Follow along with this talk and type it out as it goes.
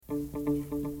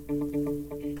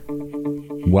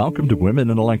Welcome to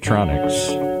Women in Electronics,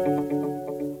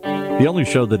 the only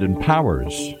show that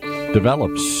empowers,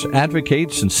 develops,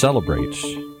 advocates, and celebrates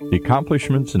the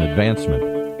accomplishments and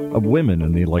advancement of women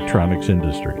in the electronics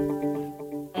industry.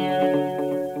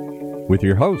 With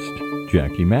your host,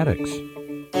 Jackie Maddox.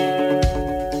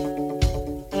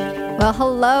 Well,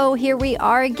 hello. Here we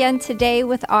are again today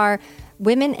with our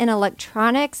Women in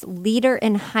Electronics Leader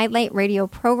in Highlight radio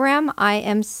program. I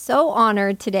am so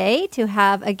honored today to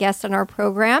have a guest on our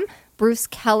program, Bruce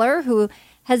Keller, who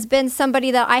has been somebody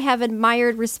that I have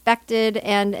admired, respected,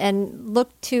 and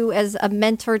looked to as a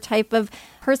mentor type of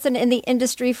person in the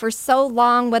industry for so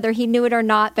long, whether he knew it or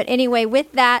not. But anyway,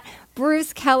 with that,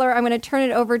 Bruce Keller, I'm going to turn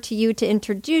it over to you to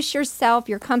introduce yourself,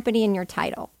 your company, and your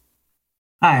title.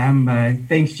 Hi,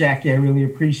 thanks, Jackie. I really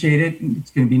appreciate it. It's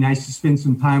going to be nice to spend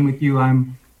some time with you.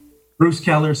 I'm Bruce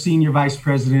Keller, Senior Vice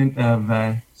President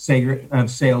of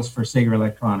Sales for Sager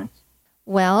Electronics.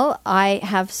 Well, I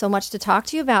have so much to talk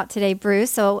to you about today,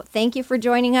 Bruce. So thank you for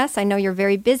joining us. I know you're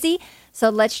very busy, so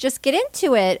let's just get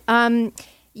into it.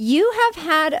 You have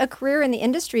had a career in the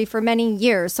industry for many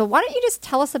years. So why don't you just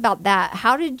tell us about that?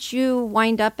 How did you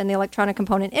wind up in the electronic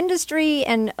component industry,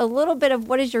 and a little bit of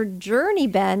what has your journey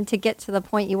been to get to the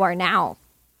point you are now?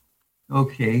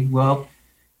 Okay, well,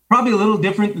 probably a little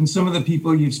different than some of the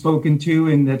people you've spoken to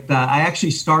in that I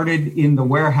actually started in the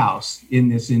warehouse in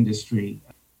this industry.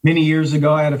 Many years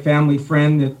ago, I had a family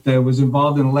friend that was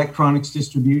involved in electronics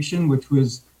distribution, which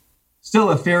was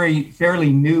still a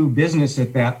fairly new business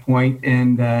at that point.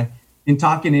 And in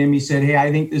talking to him, he said, hey,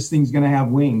 I think this thing's going to have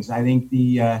wings. I think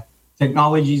the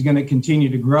technology is going to continue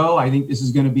to grow. I think this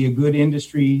is going to be a good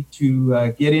industry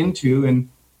to get into. And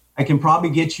I can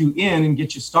probably get you in and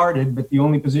get you started. But the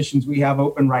only positions we have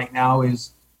open right now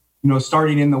is,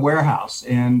 starting in the warehouse.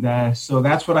 And so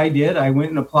that's what I did. I went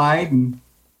and applied and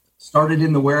started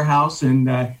in the warehouse, and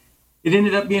it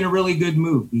ended up being a really good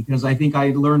move because I think I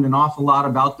learned an awful lot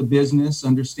about the business,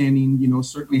 understanding,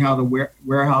 certainly how the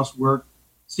warehouse worked,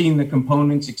 seeing the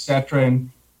components, et cetera.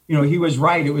 And, he was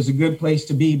right. It was a good place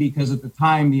to be because at the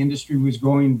time the industry was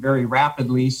growing very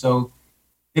rapidly. So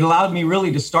it allowed me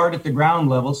really to start at the ground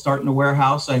level, start in the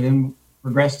warehouse. I then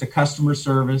progressed to customer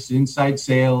service, inside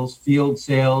sales, field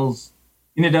sales,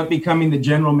 ended up becoming the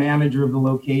general manager of the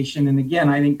location. And again,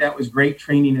 I think that was great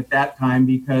training at that time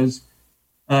because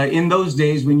in those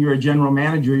days, when you're a general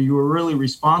manager, you were really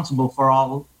responsible for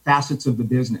all facets of the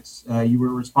business. You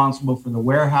were responsible for the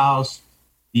warehouse,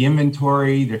 the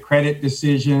inventory, the credit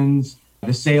decisions,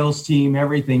 the sales team,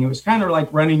 everything. It was kind of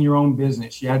like running your own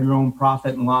business. You had your own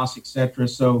profit and loss, et cetera.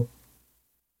 So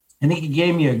I think it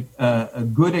gave me a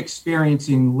good experience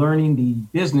in learning the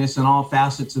business and all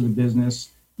facets of the business,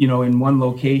 in one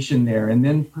location there. And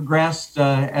then progressed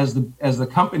as the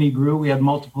company grew. We had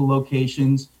multiple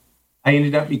locations. I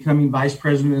ended up becoming vice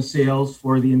president of sales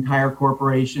for the entire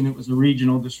corporation. It was a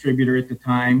regional distributor at the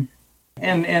time,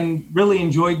 and really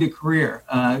enjoyed the career.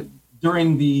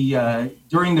 During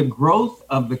the growth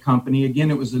of the company,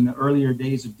 again, it was in the earlier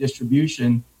days of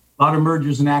distribution, a lot of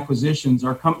mergers and acquisitions.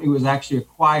 Our company was actually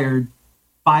acquired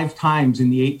 5 times in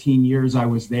the 18 years I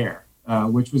was there,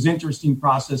 which was an interesting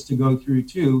process to go through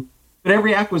too. But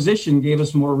every acquisition gave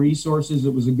us more resources.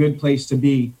 It was a good place to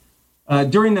be.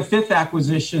 During the 5th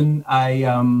acquisition,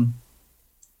 I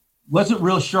wasn't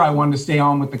real sure I wanted to stay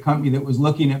on with the company that was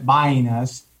looking at buying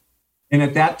us. And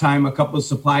at that time, a couple of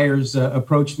suppliers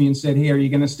approached me and said, hey, are you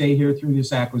going to stay here through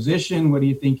this acquisition? What do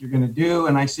you think you're going to do?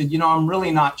 And I said, I'm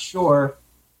really not sure.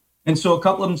 And so a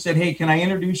couple of them said, hey, can I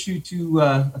introduce you to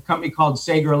a company called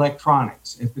Sager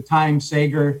Electronics? At the time,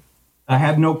 Sager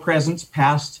had no presence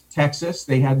past Texas.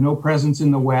 They had no presence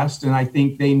in the West. And I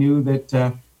think they knew that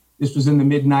this was in the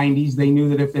mid-'90s. They knew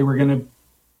that if they were going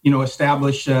to,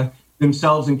 establish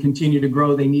themselves and continue to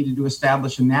grow, they needed to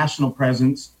establish a national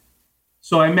presence.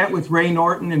 So I met with Ray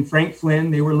Norton and Frank Flynn.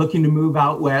 They were looking to move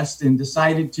out west and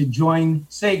decided to join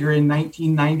Sager in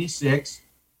 1996.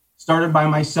 Started by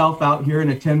myself out here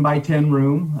in a 10 by 10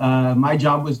 room. My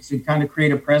job was to kind of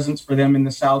create a presence for them in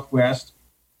the Southwest.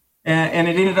 And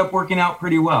it ended up working out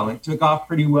pretty well. It took off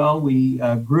pretty well. We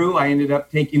grew. I ended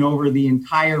up taking over the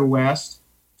entire West.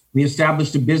 We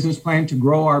established a business plan to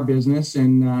grow our business,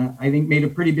 and I think made a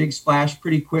pretty big splash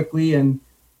pretty quickly. And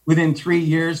within 3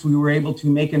 years, we were able to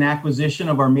make an acquisition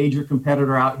of our major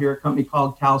competitor out here, a company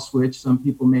called CalSwitch. Some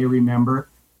people may remember.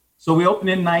 So we opened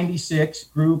in 96,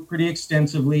 grew pretty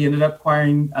extensively, ended up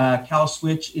acquiring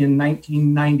CalSwitch in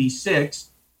 1996.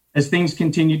 As things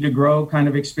continued to grow, kind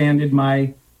of expanded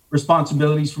my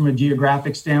responsibilities from a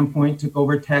geographic standpoint, took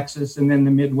over Texas and then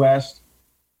the Midwest.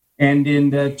 And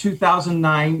in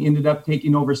 2009, ended up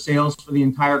taking over sales for the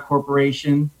entire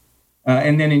corporation.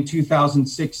 And then in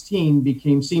 2016,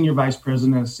 became Senior Vice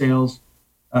President of Sales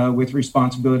with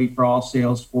responsibility for all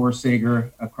sales for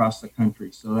Sager across the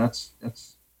country. So that's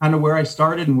kind of where I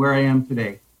started and where I am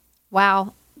today.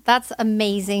 Wow. That's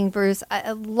amazing, Bruce.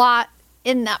 A lot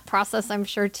in that process, I'm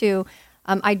sure, too.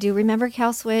 I do remember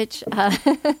CalSwitch.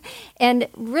 And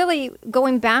really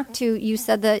going back to, you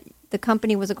said that the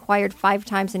company was acquired 5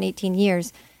 times in 18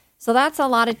 years. So that's a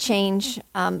lot of change.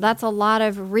 That's a lot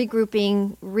of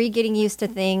regrouping, getting used to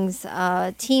things,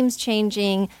 teams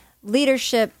changing,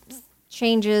 leadership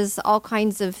changes, all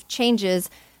kinds of changes.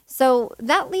 So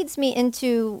that leads me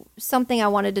into something I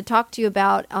wanted to talk to you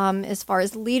about as far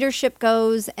as leadership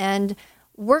goes and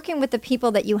working with the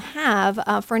people that you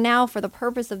have. For now, for the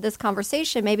purpose of this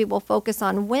conversation, maybe we'll focus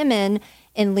on women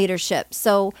in leadership.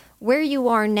 So where you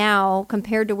are now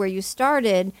compared to where you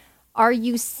started, are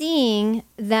you seeing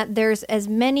that there's as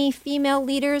many female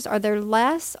leaders? Are there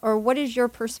less? Or what is your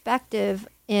perspective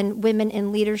in women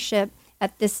in leadership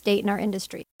at this state in our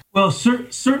industry? Well,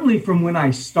 certainly from when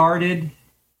I started,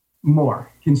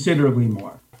 more, considerably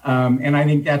more. And I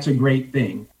think that's a great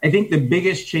thing. I think the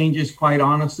biggest changes, quite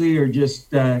honestly, are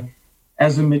just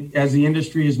as the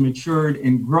industry has matured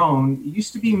and grown, it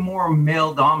used to be more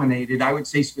male dominated, I would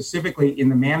say specifically in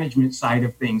the management side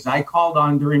of things. I called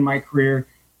on during my career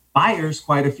buyers,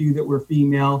 quite a few that were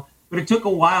female, but it took a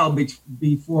while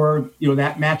before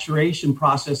that maturation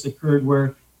process occurred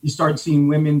where you start seeing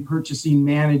women purchasing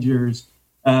managers,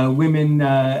 women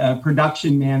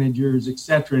production managers, et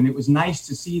cetera. And it was nice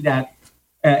to see that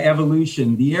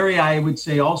evolution. The area I would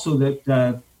say also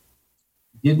that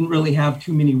didn't really have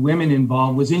too many women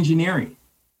involved was engineering.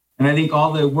 And I think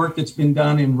all the work that's been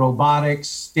done in robotics,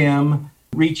 STEM,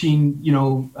 reaching,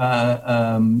 young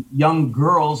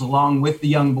girls along with the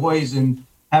young boys and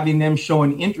having them show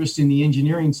an interest in the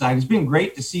engineering side. It's been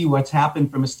great to see what's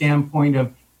happened from a standpoint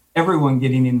of everyone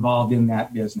getting involved in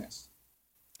that business.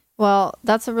 Well,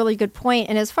 that's a really good point.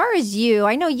 And as far as you,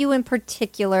 I know you in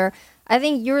particular, I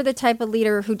think you're the type of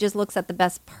leader who just looks at the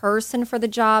best person for the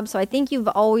job. So I think you've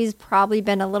always probably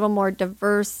been a little more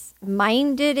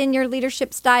diverse-minded in your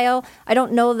leadership style. I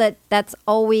don't know that that's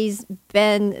always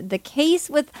been the case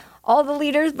with all the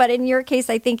leaders, but in your case,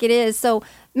 I think it is. So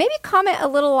maybe comment a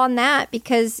little on that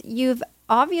because you've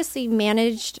obviously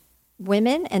managed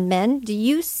women and men. Do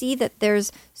you see that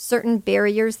there's certain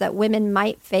barriers that women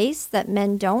might face that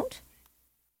men don't?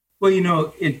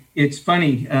 Well, it's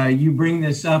funny. You bring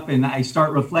this up and I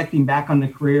start reflecting back on the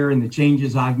career and the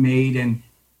changes I've made. And,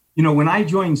 when I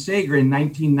joined Sager in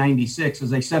 1996,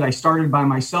 as I said, I started by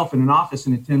myself in an office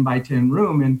in a 10 by 10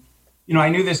 room. And, I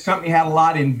knew this company had a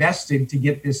lot invested to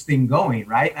get this thing going,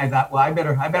 right? I thought, well, I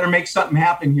better make something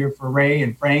happen here for Ray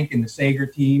and Frank and the Sager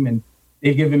team. And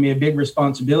they've given me a big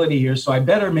responsibility here. So I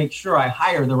better make sure I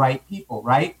hire the right people,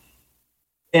 right?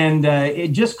 And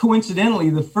it just coincidentally,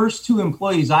 the first 2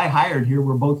 employees I hired here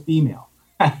were both female.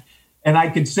 And I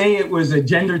could say it was a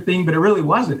gender thing, but it really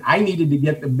wasn't. I needed to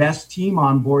get the best team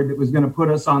on board that was going to put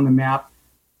us on the map,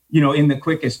 in the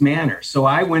quickest manner. So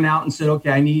I went out and said, okay,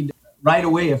 I need right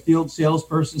away a field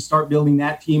salesperson, start building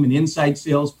that team, an inside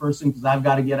salesperson, because I've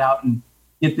got to get out and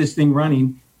get this thing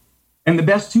running. And the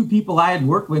best 2 people I had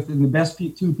worked with and the best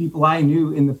 2 people I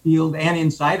knew in the field and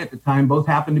inside at the time both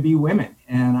happened to be women.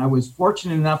 And I was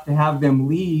fortunate enough to have them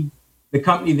leave the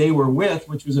company they were with,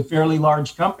 which was a fairly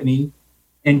large company,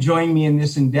 and join me in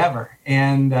this endeavor.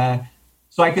 And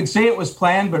so I could say it was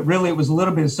planned, but really it was a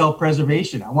little bit of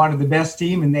self-preservation. I wanted the best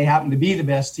team and they happened to be the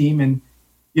best team. And,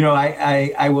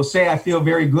 I will say I feel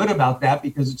very good about that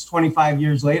because it's 25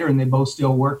 years later and they both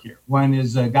still work here. One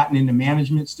has gotten into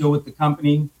management, still with the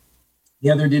company.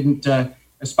 The other didn't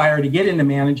aspire to get into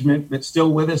management, but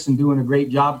still with us and doing a great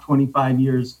job 25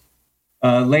 years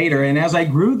later. And as I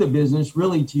grew the business,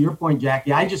 really, to your point,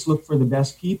 Jackie, I just looked for the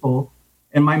best people.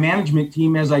 And my management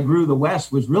team, as I grew the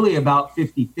West, was really about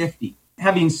 50-50.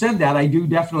 Having said that, I do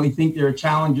definitely think there are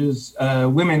challenges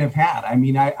women have had. I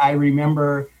mean, I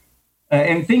remember,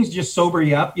 and things just sober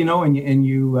you up, and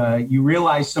you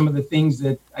realize some of the things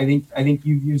that I think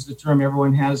you've used the term,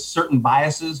 everyone has certain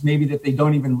biases, maybe that they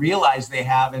don't even realize they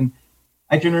have. And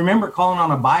I can remember calling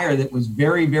on a buyer that was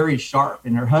very, very sharp,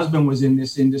 and her husband was in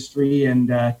this industry.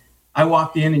 And I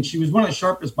walked in, and she was one of the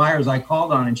sharpest buyers I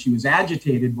called on, and she was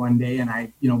agitated one day.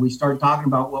 And we started talking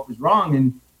about what was wrong,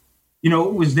 and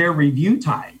it was their review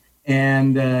time.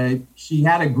 And she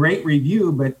had a great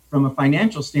review, but from a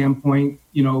financial standpoint,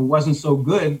 wasn't so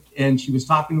good. And she was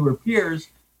talking to her peers.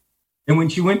 And when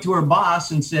she went to her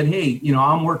boss and said, hey,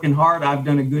 I'm working hard, I've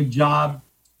done a good job,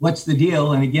 what's the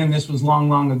deal? And again, this was long,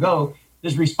 long ago.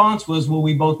 his response was, well,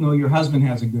 we both know your husband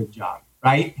has a good job,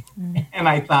 right? And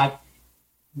I thought,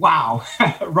 wow,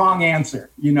 wrong answer,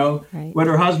 right. What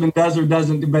her husband does or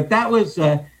doesn't do. But that was,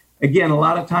 again, a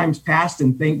lot of times past,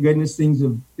 and thank goodness things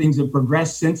have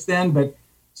progressed since then. But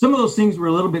some of those things were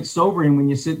a little bit sobering when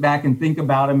you sit back and think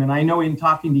about them. And I know in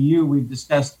talking to you, we've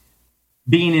discussed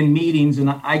being in meetings, and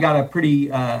I got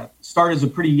a start as a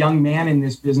pretty young man in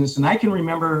this business. And I can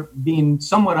remember being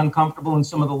somewhat uncomfortable in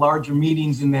some of the larger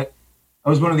meetings in that I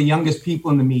was one of the youngest people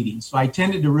in the meeting. So I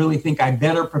tended to really think I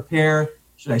better prepare.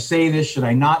 Should I say this? Should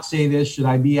I not say this? Would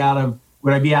I be out of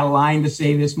line to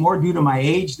say this? More due to my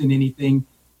age than anything.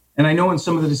 And I know in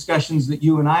some of the discussions that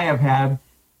you and I have had,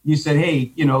 you said,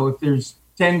 hey, if there's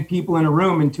 10 people in a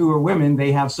room and 2 are women,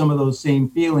 they have some of those same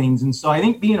feelings. And so I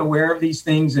think being aware of these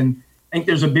things, and I think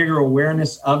there's a bigger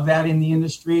awareness of that in the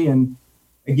industry. And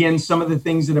again, some of the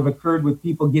things that have occurred with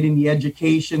people getting the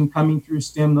education, coming through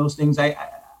STEM, those things, I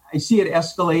see it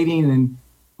escalating, and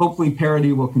hopefully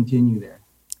parity will continue there.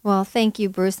 Well, thank you,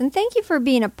 Bruce. And thank you for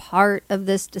being a part of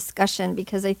this discussion,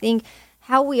 because I think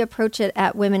how we approach it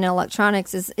at Women in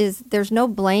Electronics is there's no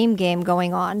blame game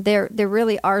going on. There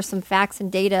really are some facts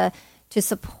and data to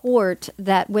support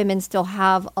that women still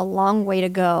have a long way to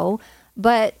go.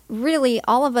 But really,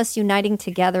 all of us uniting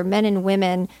together, men and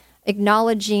women,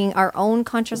 acknowledging our own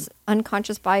conscious,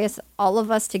 unconscious bias, all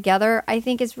of us together, I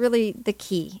think is really the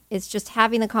key. It's just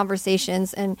having the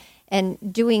conversations and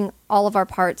doing all of our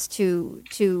parts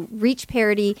to reach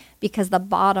parity, because the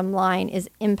bottom line is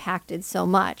impacted so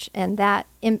much, and that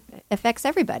affects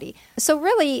everybody. So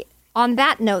really, on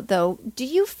that note, though, do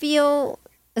you feel,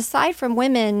 aside from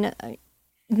women,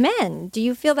 men, do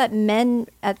you feel that men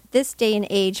at this day and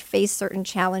age face certain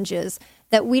challenges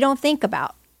that we don't think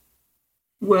about?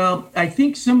 Well, I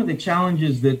think some of the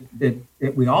challenges that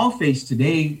we all face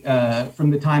today, from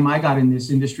the time I got in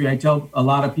this industry, I tell a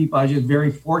lot of people I was just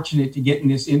very fortunate to get in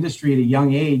this industry at a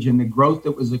young age, and the growth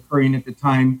that was occurring at the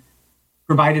time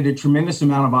provided a tremendous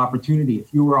amount of opportunity.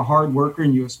 If you were a hard worker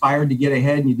and you aspired to get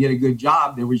ahead and you did a good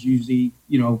job, there was usually,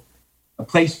 a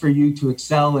place for you to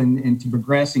excel and to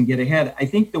progress and get ahead. I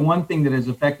think the one thing that has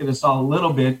affected us all a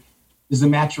little bit is the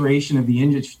maturation of the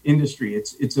industry.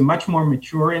 It's a much more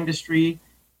mature industry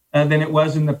than it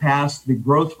was in the past. The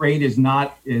growth rate is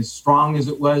not as strong as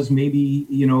it was maybe,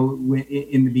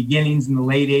 in the beginnings in the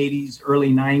late 80s, early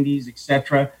 90s, et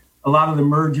cetera. A lot of the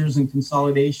mergers and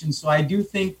consolidations. So I do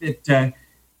think that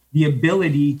the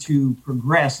ability to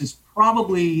progress is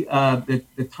probably, the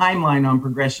timeline on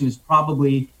progression has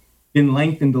probably been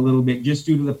lengthened a little bit, just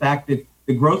due to the fact that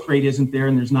the growth rate isn't there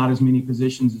and there's not as many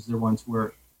positions as there once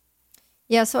were.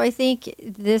 Yeah, so I think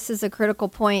this is a critical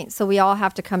point. So we all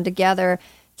have to come together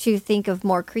to think of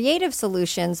more creative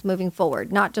solutions moving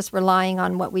forward, not just relying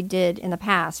on what we did in the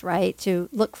past, right? To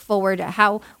look forward at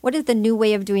what is the new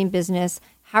way of doing business?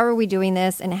 How are we doing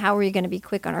this? And how are we going to be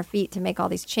quick on our feet to make all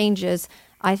these changes?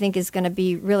 I think is going to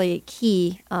be really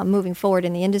key moving forward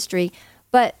in the industry.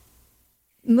 But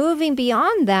moving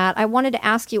beyond that, I wanted to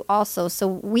ask you also, so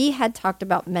we had talked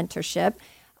about mentorship.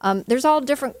 There's all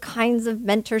different kinds of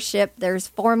mentorship. There's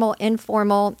formal,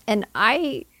 informal, and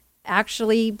I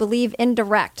actually believe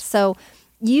indirect. So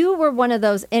you were one of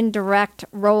those indirect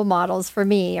role models for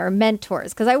me, or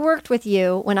mentors, because I worked with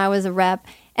you when I was a rep,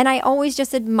 and I always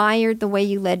just admired the way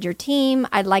you led your team.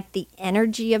 I liked the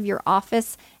energy of your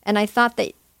office, and I thought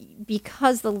that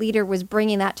because the leader was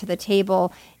bringing that to the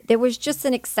table, there was just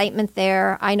an excitement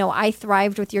there. I know I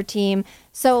thrived with your team.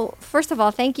 So first of all,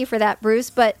 thank you for that, Bruce.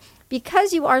 But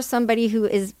because you are somebody who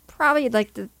is probably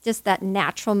like just that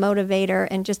natural motivator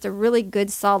and just a really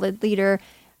good, solid leader,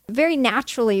 very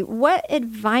naturally, what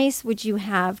advice would you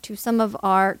have to some of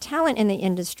our talent in the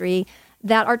industry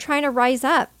that are trying to rise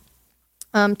up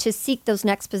to seek those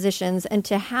next positions and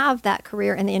to have that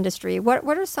career in the industry?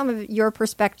 What are some of your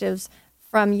perspectives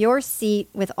from your seat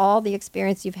with all the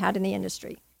experience you've had in the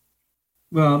industry?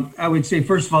 Well, I would say,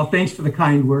 first of all, thanks for the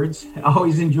kind words. I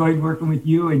always enjoyed working with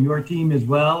you and your team as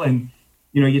well. And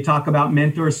you talk about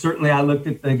mentors. Certainly, I looked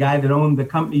at the guy that owned the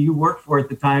company you worked for at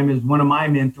the time as one of my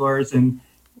mentors, and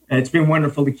it's been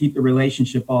wonderful to keep the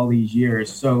relationship all these years.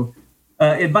 So,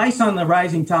 advice on the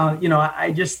rising talent,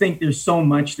 I just think there's so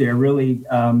much there, really.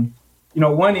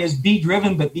 One is be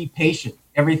driven, but be patient.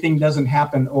 Everything doesn't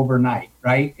happen overnight,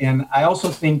 right? And I also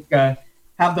think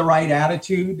have the right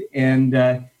attitude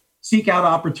and seek out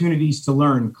opportunities to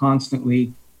learn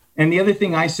constantly. And the other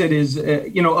thing I said is,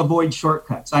 avoid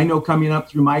shortcuts. I know coming up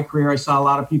through my career, I saw a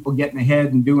lot of people getting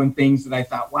ahead and doing things that I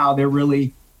thought, wow, they're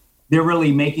really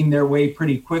making their way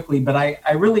pretty quickly. But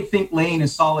I really think laying a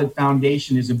solid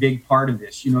foundation is a big part of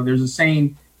this. There's a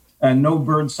saying, no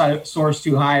bird soars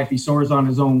too high if he soars on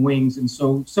his own wings. And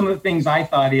so some of the things I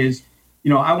thought is,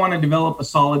 I want to develop a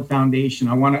solid foundation.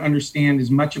 I want to understand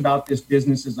as much about this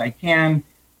business as I can.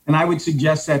 And I would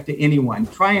suggest that to anyone.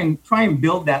 Try and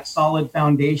build that solid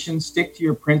foundation, stick to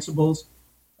your principles,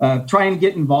 try and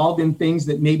get involved in things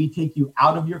that maybe take you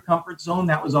out of your comfort zone.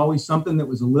 That was always something that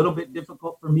was a little bit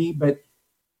difficult for me. But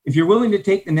if you're willing to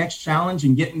take the next challenge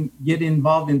and get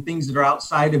involved in things that are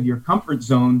outside of your comfort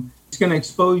zone, it's going to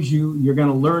expose you. You're going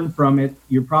to learn from it.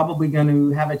 You're probably going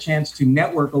to have a chance to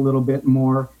network a little bit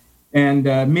more. And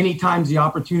many times the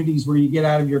opportunities where you get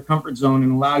out of your comfort zone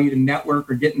and allow you to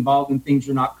network or get involved in things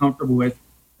you're not comfortable with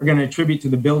are going to attribute to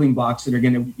the building blocks that are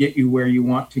going to get you where you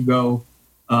want to go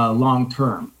long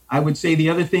term. I would say the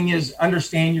other thing is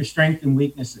understand your strengths and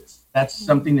weaknesses. That's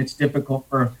something that's difficult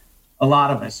for a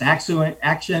lot of us. Actuate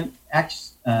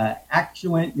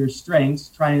your strengths,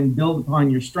 try and build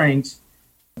upon your strengths,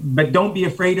 but don't be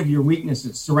afraid of your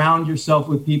weaknesses. Surround yourself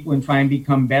with people and try and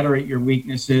become better at your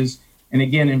weaknesses. And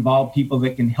again, involve people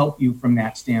that can help you from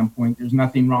that standpoint. There's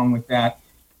nothing wrong with that.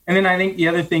 And then I think the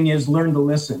other thing is learn to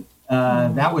listen.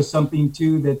 That was something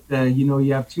too that,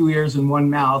 you have two ears and one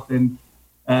mouth. And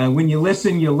when you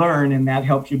listen, you learn, and that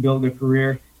helps you build a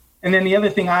career. And then the other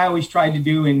thing I always tried to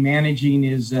do in managing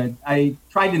is I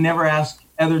tried to never ask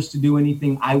others to do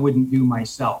anything I wouldn't do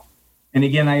myself. And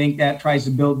again, I think that tries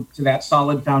to build to that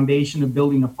solid foundation of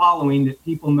building a following that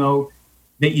people know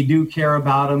that you do care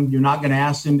about them. You're not going to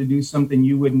ask them to do something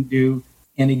you wouldn't do.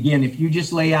 And again, if you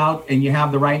just lay out and you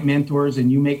have the right mentors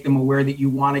and you make them aware that you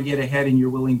want to get ahead and you're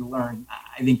willing to learn,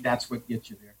 I think that's what gets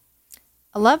you there.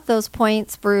 I love those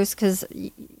points, Bruce, because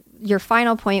your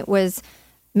final point was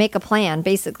make a plan,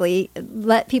 basically.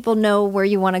 Let people know where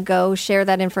you want to go, share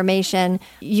that information.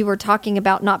 You were talking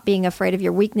about not being afraid of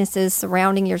your weaknesses,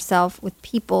 surrounding yourself with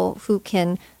people who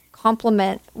can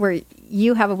complement where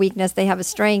you have a weakness, they have a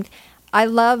strength. I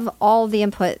love all the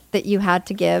input that you had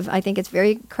to give. I think it's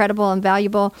very credible and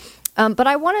valuable. But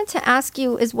I wanted to ask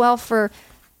you as well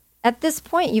at this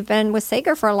point, you've been with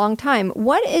Sager for a long time.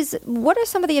 What are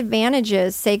some of the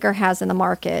advantages Sager has in the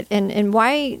market, and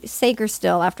why Sager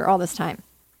still after all this time?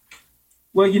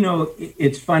 Well,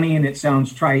 it's funny and it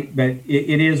sounds trite, but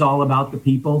it is all about the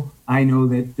people. I know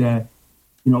that,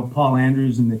 Paul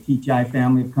Andrews and the TTI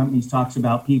family of companies talks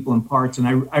about people and parts,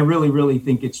 and I really, really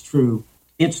think it's true.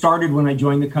 It started when I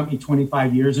joined the company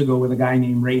 25 years ago with a guy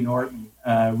named Ray Norton.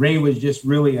 Ray was just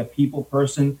really a people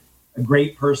person, a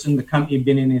great person. The company had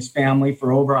been in his family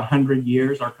for over 100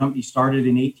 years. Our company started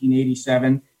in 1887,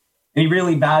 and he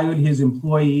really valued his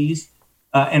employees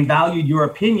and valued your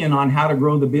opinion on how to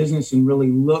grow the business and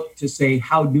really look to say,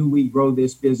 how do we grow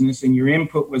this business? And your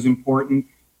input was important.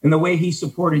 And the way he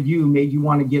supported you made you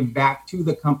want to give back to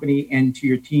the company and to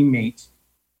your teammates.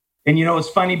 And, it's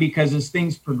funny because as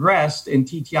things progressed and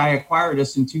TTI acquired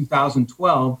us in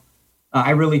 2012,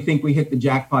 I really think we hit the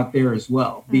jackpot there as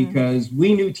well, because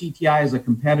we knew TTI as a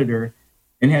competitor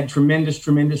and had tremendous,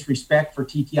 tremendous respect for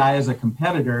TTI as a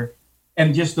competitor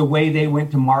and just the way they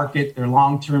went to market, their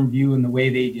long-term view and the way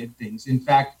they did things. In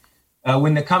fact,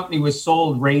 when the company was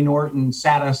sold, Ray Norton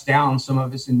sat us down, some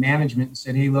of us in management, and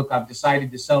said, hey, look, I've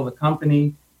decided to sell the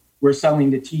company. We're selling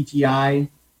to TTI.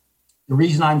 The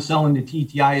reason I'm selling to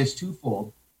TTI is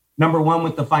twofold. Number one,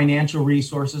 with the financial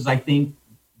resources, I think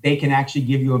they can actually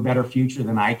give you a better future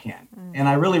than I can. And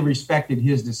I really respected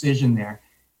his decision there.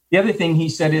 The other thing he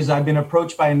said is I've been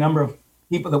approached by a number of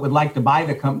people that would like to buy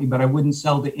the company, but I wouldn't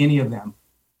sell to any of them.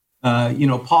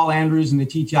 Paul Andrews and the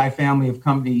TTI family of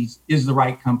companies is the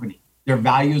right company. Their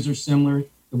values are similar,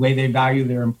 the way they value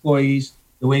their employees,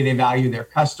 the way they value their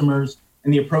customers,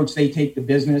 and the approach they take to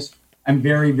business. I'm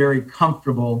very, very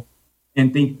comfortable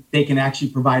and think they can actually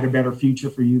provide a better future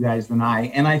for you guys than I.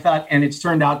 And I thought, and it's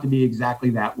turned out to be exactly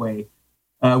that way.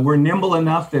 We're nimble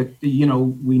enough that,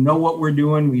 we know what we're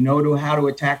doing. We know how to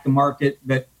attack the market.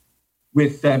 But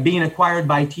with being acquired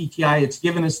by TTI, it's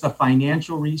given us the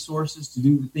financial resources to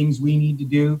do the things we need to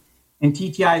do. And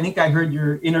TTI, I think I heard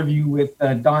your interview with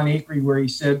Don Akery where he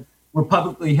said, we're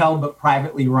publicly held but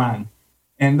privately run.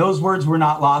 And those words were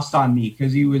not lost on me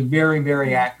because he was very,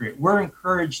 very accurate. We're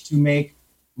encouraged to make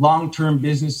long-term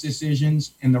business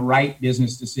decisions and the right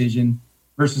business decision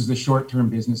versus the short-term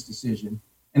business decision.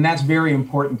 And that's very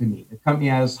important to me. The company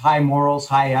has high morals,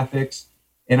 high ethics,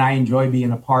 and I enjoy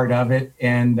being a part of it.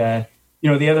 And,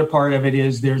 the other part of it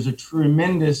is there's a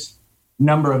tremendous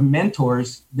number of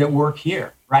mentors that work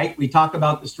here, right? We talk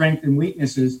about the strengths and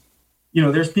weaknesses.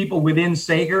 There's people within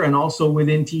Sager and also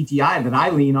within TTI that I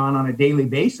lean on a daily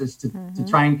basis to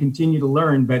try and continue to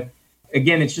learn. But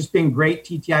again, it's just been great.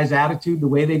 TTI's attitude, the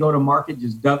way they go to market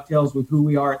just dovetails with who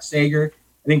we are at Sager.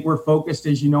 I think we're focused,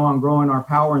 as you know, on growing our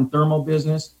power and thermal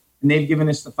business, and they've given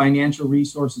us the financial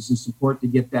resources and support to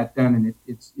get that done. And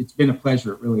it's been a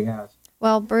pleasure. It really has.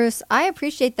 Well, Bruce, I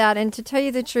appreciate that. And to tell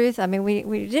you the truth, I mean,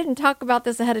 we didn't talk about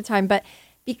this ahead of time, but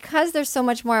because there's so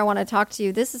much more I want to talk to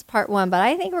you, this is part one, but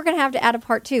I think we're going to have to add a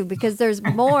part two because there's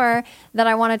more that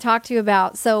I want to talk to you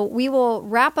about. So we will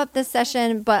wrap up this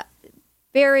session, but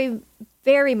very,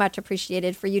 very much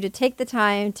appreciated for you to take the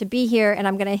time to be here. And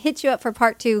I'm going to hit you up for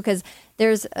part two because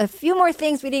there's a few more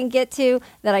things we didn't get to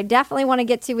that I definitely want to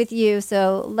get to with you.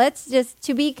 So let's just,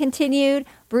 to be continued.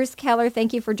 Bruce Keller,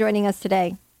 thank you for joining us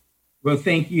today. Well,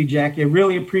 thank you, Jackie. I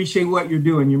really appreciate what you're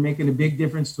doing. You're making a big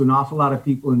difference to an awful lot of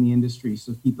people in the industry.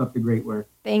 So keep up the great work.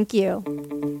 Thank you.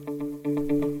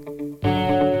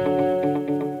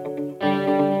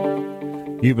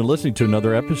 You've been listening to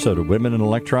another episode of Women in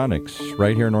Electronics,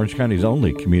 right here in Orange County's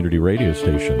only community radio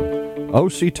station,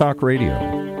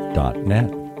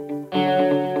 octalkradio.net.